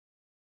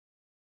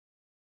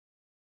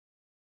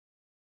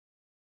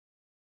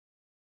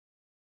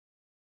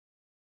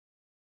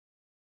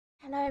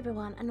Hello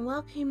everyone and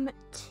welcome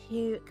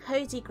to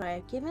Cozy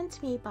Grove, given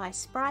to me by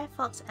Spry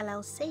Fox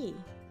LLC.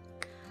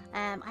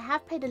 I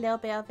have played a little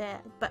bit of it,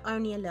 but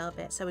only a little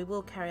bit, so we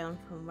will carry on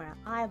from where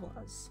I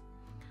was.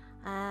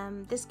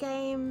 This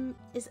game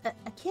is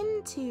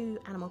akin to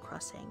Animal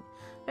Crossing,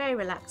 very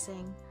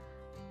relaxing,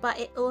 but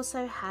it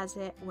also has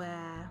it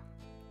where...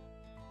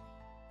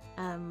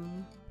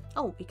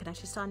 oh, you can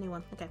actually start a new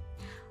one, okay.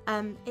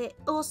 It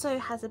also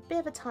has a bit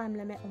of a time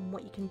limit on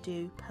what you can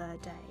do per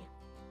day.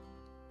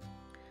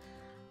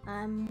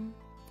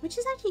 Which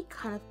is actually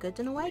kind of good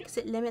in a way because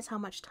it limits how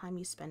much time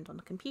you spend on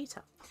the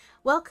computer.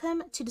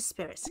 Welcome to the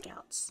Spirit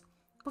Scouts.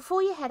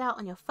 Before you head out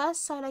on your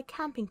first solo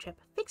camping trip,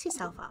 fix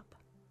yourself up.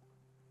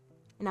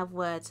 In other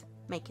words,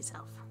 make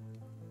yourself.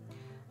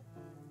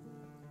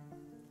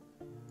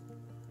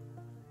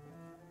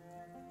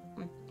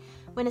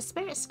 When a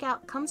Spirit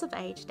Scout comes of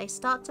age, they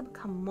start to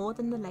become more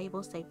than the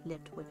labels they've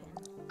lived within.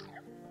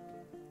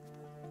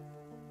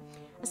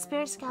 A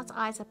Spirit Scout's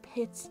eyes are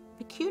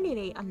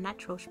peculiarly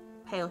unnatural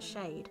pale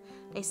shade.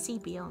 They see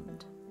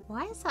beyond.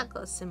 Why has that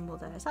got a symbol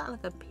there? Is that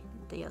like a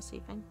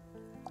DLC thing?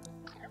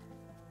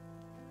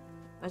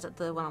 Or is that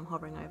the one I'm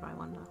hovering over, I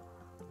wonder?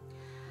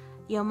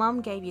 Your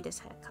mum gave you this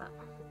haircut.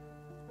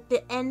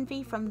 The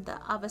envy from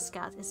the other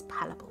scouts is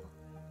palpable.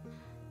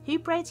 Who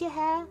braids your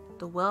hair?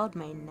 The world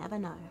may never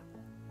know.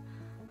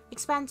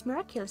 Expands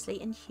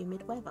miraculously in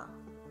humid weather.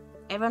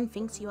 Everyone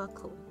thinks you are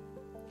cool.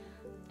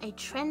 A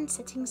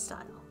trend-setting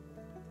style.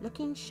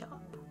 Looking sharp.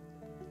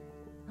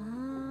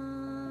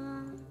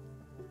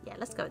 Yeah,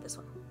 let's go with this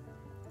one.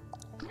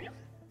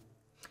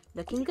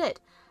 Looking good.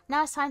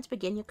 Now it's time to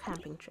begin your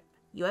camping trip.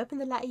 You open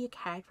the letter you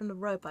carried from the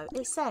rowboat.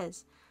 It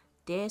says,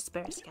 Dear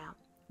Spirit Scout,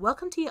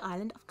 welcome to your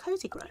island of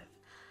Cozy Grove.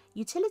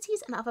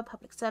 Utilities and other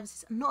public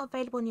services are not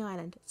available on the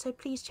island, so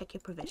please check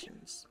your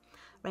provisions.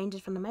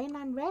 Rangers from the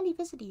mainland rarely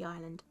visit the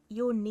island.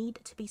 You'll need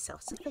to be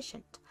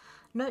self-sufficient.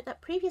 Note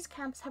that previous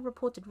camps have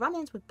reported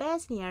run-ins with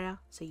bears in the area,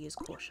 so use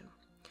caution.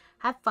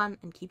 Have fun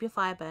and keep your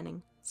fire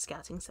burning.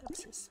 Scouting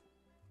services.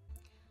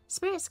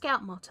 Spirit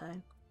Scout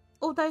motto: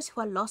 all those who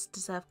are lost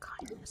deserve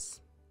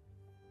kindness.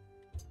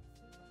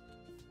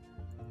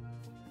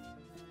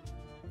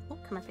 Oh,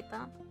 can I pick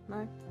that up?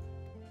 No.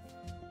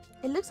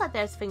 It looks like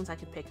there's things I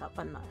could pick up,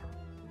 but no.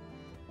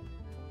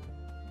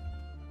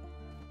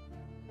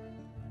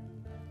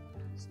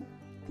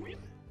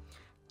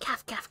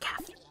 Calf, calf,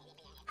 calf.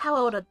 How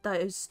old are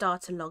those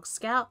starter logs,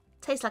 Scout?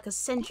 Tastes like a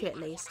century at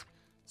least.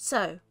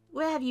 So,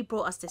 where have you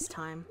brought us this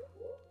time?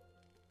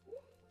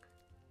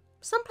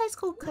 Someplace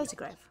called Cozy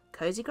Grove.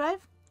 Cozy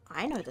Grove?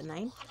 I know the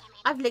name.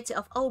 I've licked it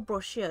off old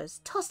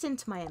brochures, tossed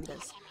into my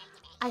embers.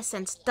 I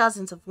sense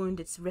dozens of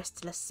wounded,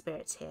 restless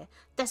spirits here,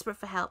 desperate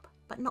for help,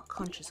 but not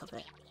conscious of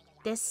it.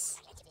 This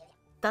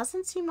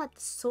doesn't seem like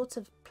the sort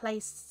of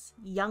place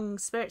young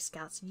Spirit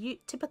Scouts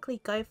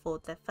typically go for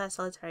their first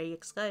solitary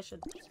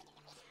excursion.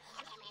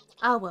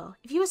 Oh well,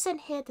 if you were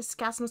sent here, the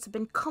Scouts must have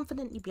been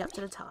confident you'd be up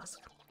to the task.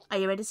 Are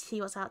you ready to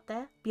see what's out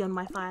there, beyond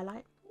my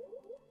firelight?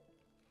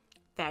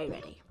 Very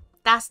ready.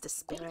 That's the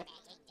spirit.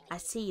 I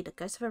see the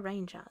ghost of a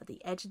ranger at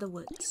the edge of the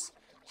woods.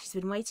 She's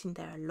been waiting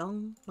there a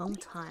long, long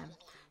time.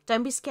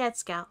 Don't be scared,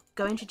 Scout.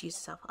 Go introduce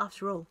yourself.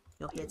 After all,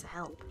 you're here to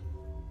help.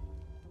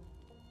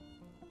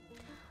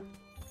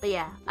 But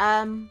yeah,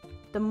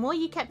 the more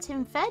you kept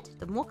him fed,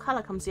 the more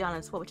colour comes to the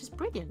island as well, which is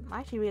brilliant. I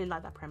actually really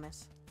like that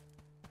premise.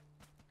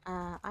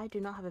 I do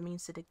not have a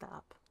means to dig that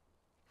up.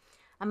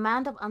 A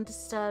mound of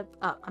disturbed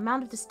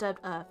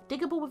earth.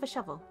 Diggable with a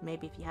shovel.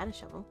 Maybe if you had a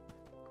shovel.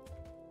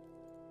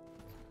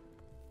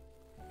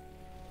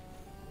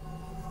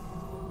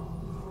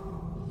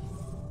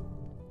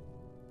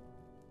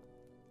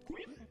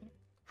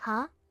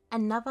 Huh?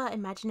 Another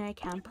imaginary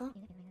camper?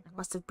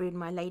 Must have brewed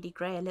my Lady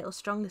Grey a little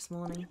strong this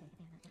morning.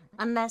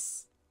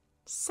 Unless...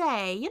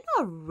 Say, you're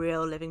not a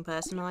real living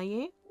person, are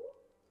you?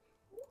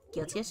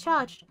 Guilty as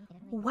charged.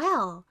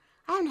 Well,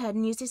 I haven't heard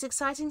news this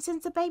exciting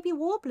since the baby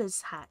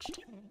warblers hatched.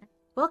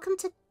 Welcome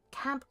to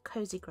Camp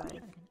Cozy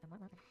Grove.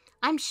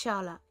 I'm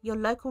Charlotte, your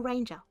local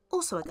ranger,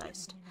 also a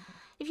ghost.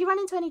 If you run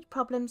into any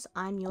problems,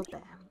 I'm your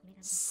bear.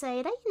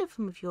 Say, that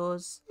uniform of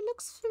yours, it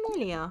looks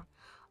familiar.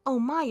 Oh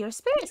my, you're a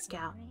Spirit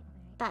Scout.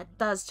 That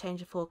does change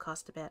the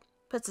forecast a bit.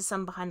 Puts the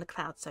sun behind the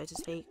clouds, so to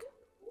speak.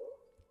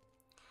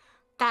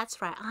 That's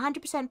right,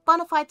 100%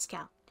 bona fide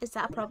Scout. Is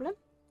that a problem?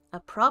 A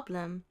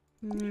problem?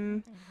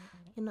 You're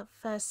not the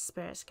first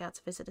Spirit Scout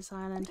to visit this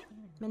island.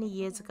 Many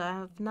years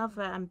ago,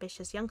 another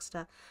ambitious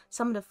youngster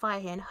summoned a fire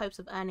here in hopes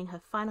of earning her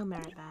final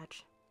merit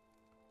badge.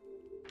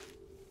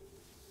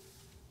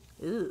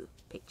 Ooh,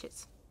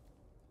 pictures.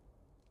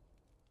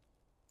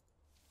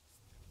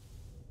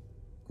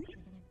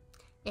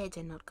 It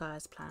did not go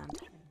as planned.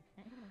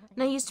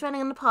 No use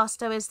dwelling on the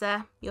past, though, is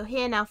there? You're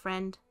here now,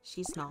 friend.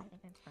 She's not.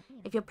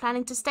 If you're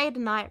planning to stay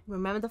the night,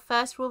 remember the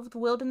first rule of the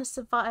wilderness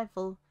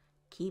survival.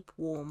 Keep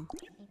warm.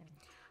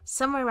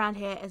 Somewhere around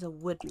here is a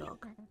wood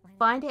log.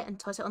 Find it and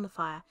toss it on the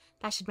fire.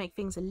 That should make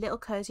things a little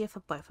cozier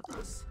for both of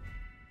us.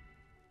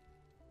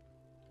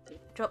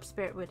 Drop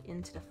spirit wood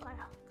into the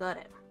fire. Got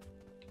it.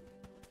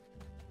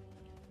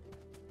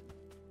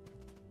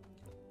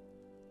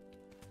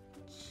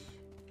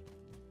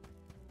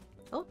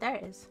 there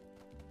it is.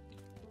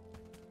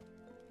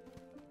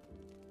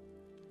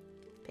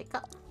 Pick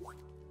up.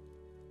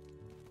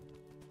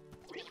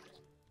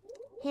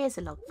 Here's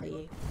a log for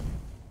you.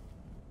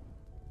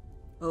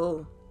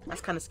 Oh,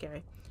 that's kind of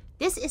scary.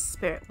 This is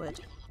spirit wood.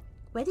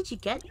 Where did you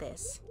get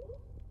this?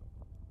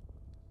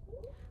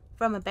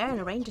 From a bear in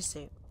a ranger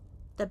suit.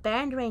 The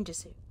bear in a ranger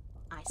suit.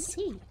 I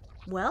see.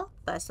 Well,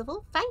 first of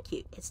all, thank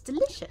you. It's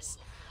delicious.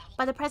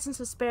 But the presence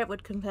of spirit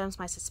wood confirms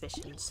my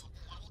suspicions.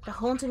 The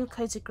haunting of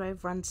Cozy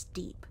Grove runs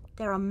deep.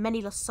 There are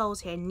many lost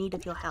souls here in need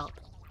of your help.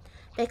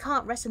 They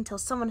can't rest until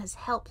someone has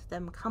helped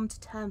them come to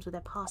terms with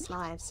their past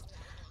lives.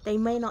 They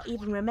may not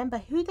even remember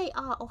who they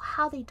are or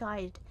how they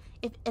died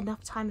if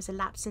enough time has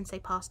elapsed since they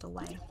passed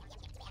away.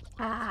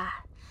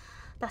 Ah,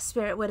 that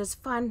spirit wood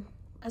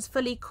has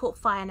fully caught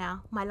fire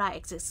now. My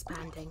light is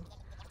expanding.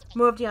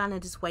 More of the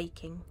island is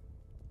waking.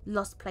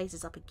 Lost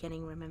places are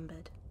being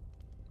remembered.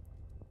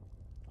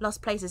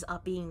 Lost places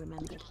are being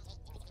remembered.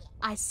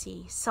 I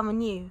see. Someone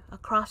new. A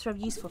crafter of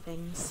useful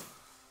things.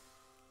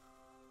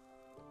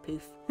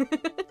 Poof.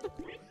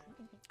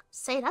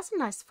 Say, that's a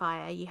nice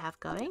fire you have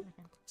going.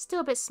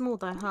 Still a bit small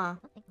though, huh?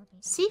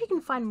 See if you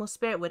can find more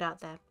spirit wood out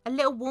there. A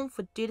little warmth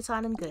would do this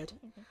island good.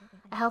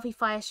 A healthy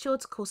fire is sure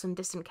to call some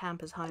distant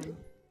campers home.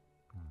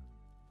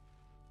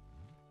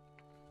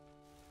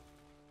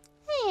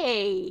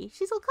 Hey,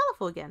 she's all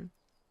colourful again.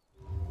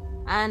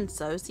 And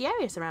so's the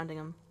area surrounding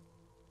them.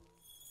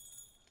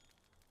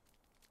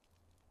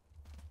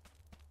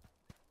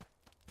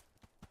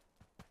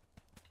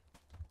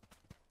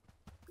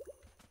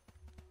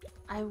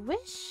 I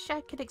wish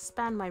I could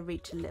expand my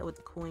reach a little with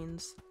the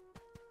coins.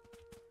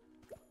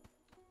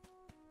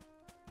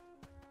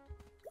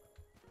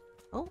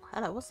 Oh,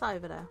 hello, what's that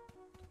over there?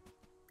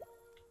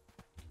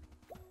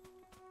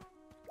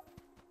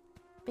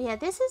 But yeah,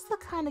 this is the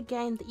kind of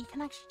game that you can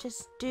actually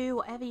just do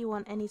whatever you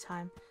want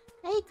anytime.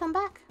 Hey, come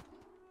back.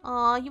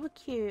 Aw, you were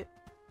cute.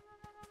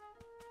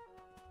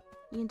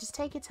 You can just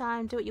take your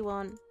time, do what you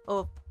want,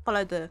 or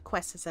follow the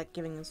quests as they're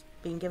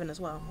being given as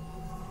well.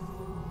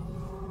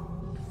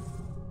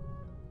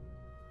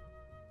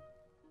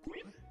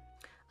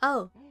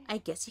 Oh, I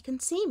guess you can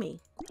see me.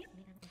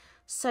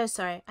 So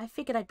sorry, I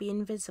figured I'd be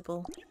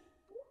invisible.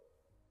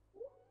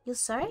 You're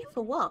sorry?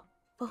 For what?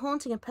 For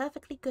haunting a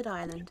perfectly good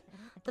island.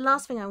 The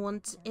last thing I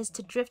want is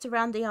to drift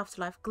around the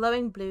afterlife,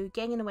 glowing blue,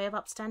 getting in the way of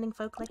upstanding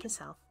folk like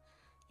yourself.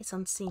 It's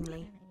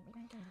unseemly.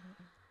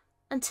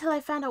 Until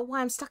I found out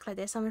why I'm stuck like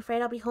this, I'm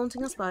afraid I'll be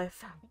haunting us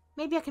both.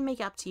 Maybe I can make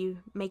it up to you,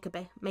 make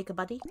a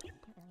buddy.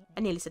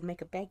 I nearly said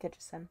make a beggar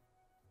just then.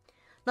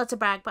 Not to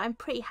brag, but I'm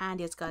pretty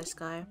handy as ghosts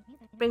go.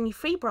 Bring me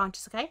 3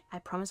 branches, okay? I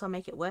promise I'll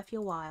make it worth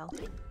your while.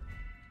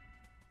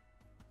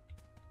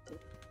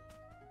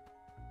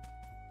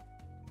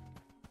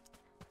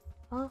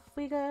 Off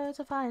we go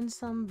to find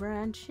some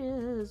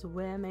branches.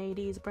 Where may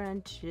these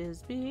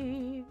branches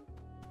be?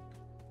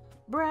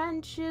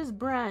 Branches,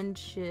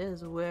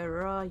 branches,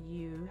 where are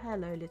you?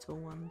 Hello, little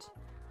ones.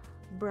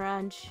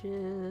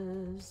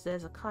 Branches,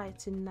 there's a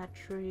kite in that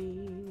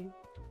tree.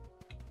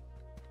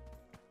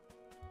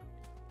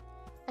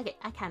 Okay,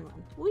 I can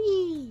run.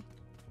 Whee!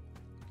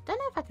 Don't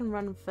know if I can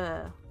run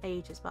for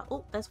ages, but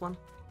oh, there's one.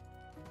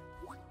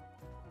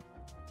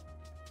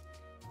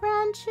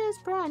 Branches,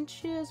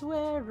 branches,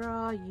 where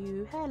are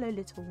you? Hello,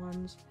 little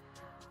ones.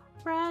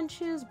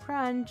 Branches,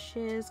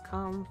 branches,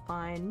 come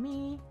find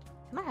me.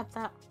 Can I have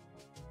that?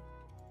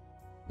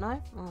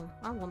 No? Oh,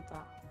 I want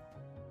that.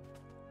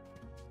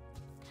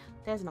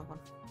 There's another one.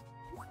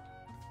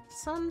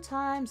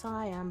 Sometimes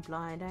I am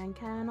blind and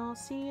cannot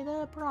see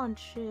the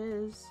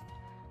branches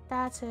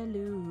that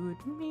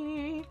elude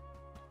me.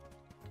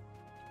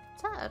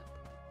 What's that?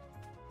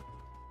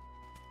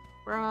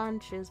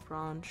 Branches,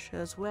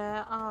 branches,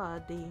 where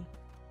are the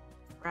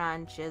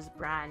branches,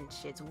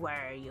 branches,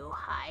 where are you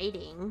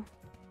hiding?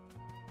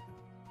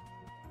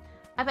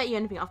 I bet you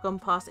anything I've gone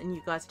past and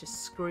you guys are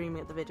just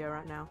screaming at the video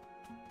right now.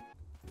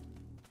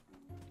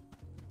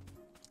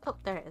 Oh,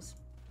 there it is.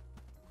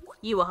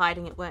 You were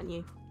hiding it, weren't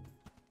you?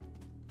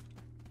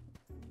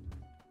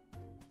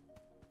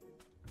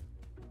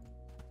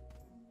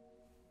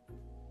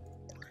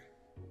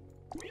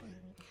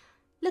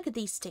 Look at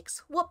these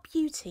sticks. What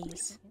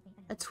beauties.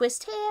 A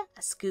twist here,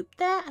 a scoop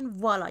there, and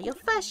voila, your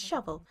first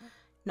shovel.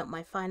 Not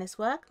my finest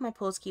work. My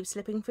paws keep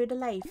slipping through the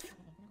lathe.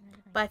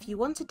 But if you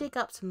want to dig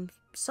up some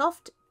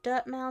soft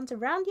dirt mounds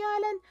around the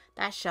island,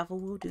 that shovel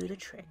will do the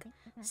trick.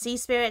 Sea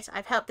Spirit,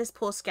 I've helped this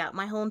poor scout.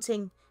 My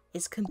haunting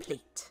is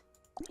complete.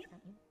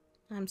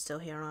 I'm still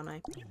here, aren't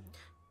I?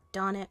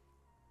 Darn it.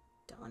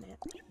 Darn it.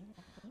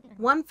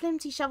 One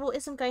flimsy shovel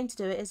isn't going to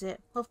do it, is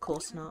it? Of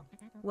course not.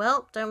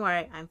 Well, don't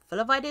worry. I'm full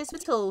of ideas for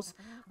tools.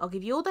 I'll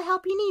give you all the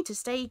help you need to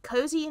stay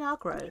cozy in our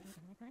grove.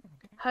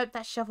 Hope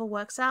that shovel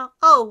works out.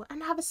 Oh,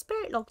 and have a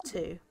spirit log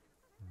too.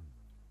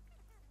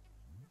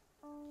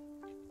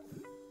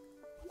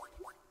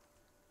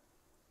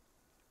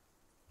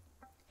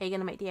 Are you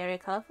going to make the area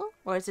colourful?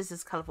 Or is this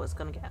as colourful as it's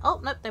going to get?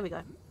 Oh, nope, there we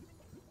go.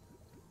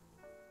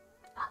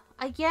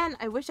 Again,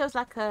 I wish there was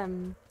like a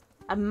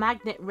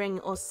magnet ring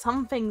or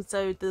something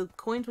so the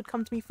coins would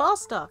come to me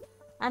faster.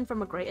 and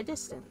from a greater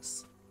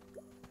distance.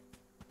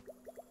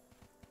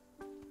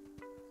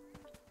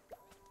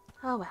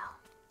 Oh well.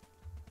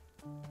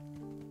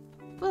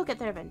 We'll get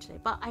there eventually,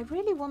 but I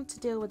really want to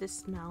deal with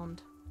this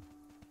mound.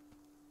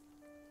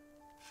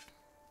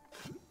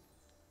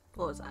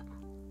 What was that?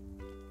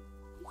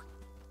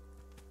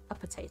 A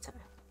potato.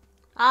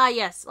 Ah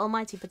yes,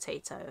 almighty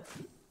potato.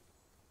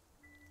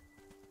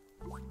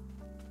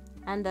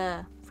 And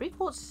 3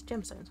 quartz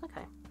gemstones,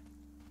 okay.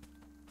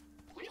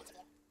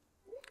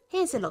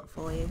 Here's a log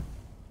for you.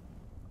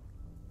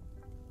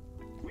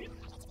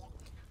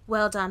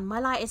 Well done, my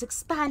light is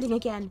expanding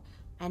again.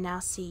 I now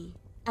see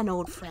an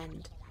old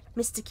friend.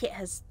 Mr. Kit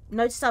has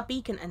noticed our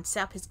beacon and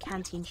set up his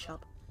canteen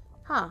shop.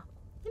 Huh,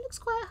 he looks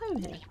quite at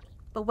home here.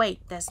 But wait,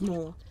 there's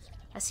more.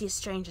 I see a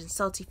strange and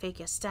salty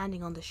figure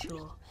standing on the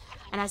shore.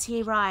 And as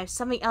he arrives,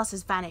 something else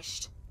has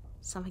vanished.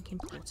 Something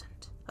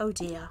important. Oh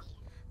dear.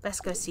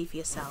 Best go see for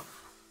yourself.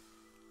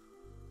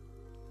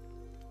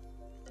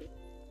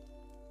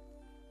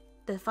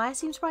 The fire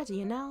seems brighter.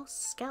 You're now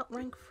scout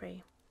rank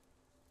 3.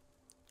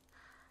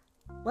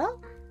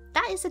 Well,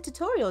 that is the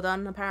tutorial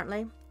done,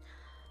 apparently.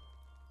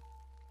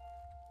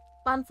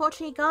 But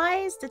unfortunately,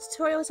 guys, the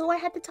tutorial is all I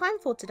had the time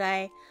for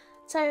today.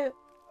 So,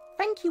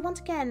 thank you once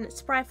again,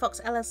 Spry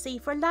Fox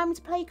LLC, for allowing me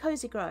to play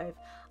Cozy Grove.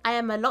 I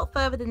am a lot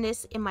further than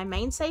this in my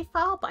main save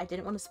file, but I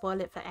didn't want to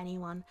spoil it for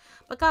anyone.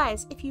 But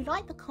guys, if you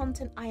like the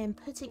content I am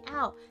putting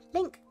out,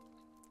 link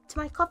to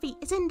my coffee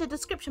is in the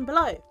description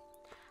below.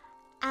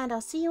 And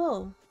I'll see you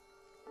all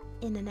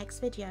in the next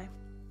video.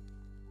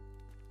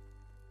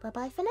 Bye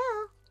bye for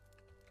now.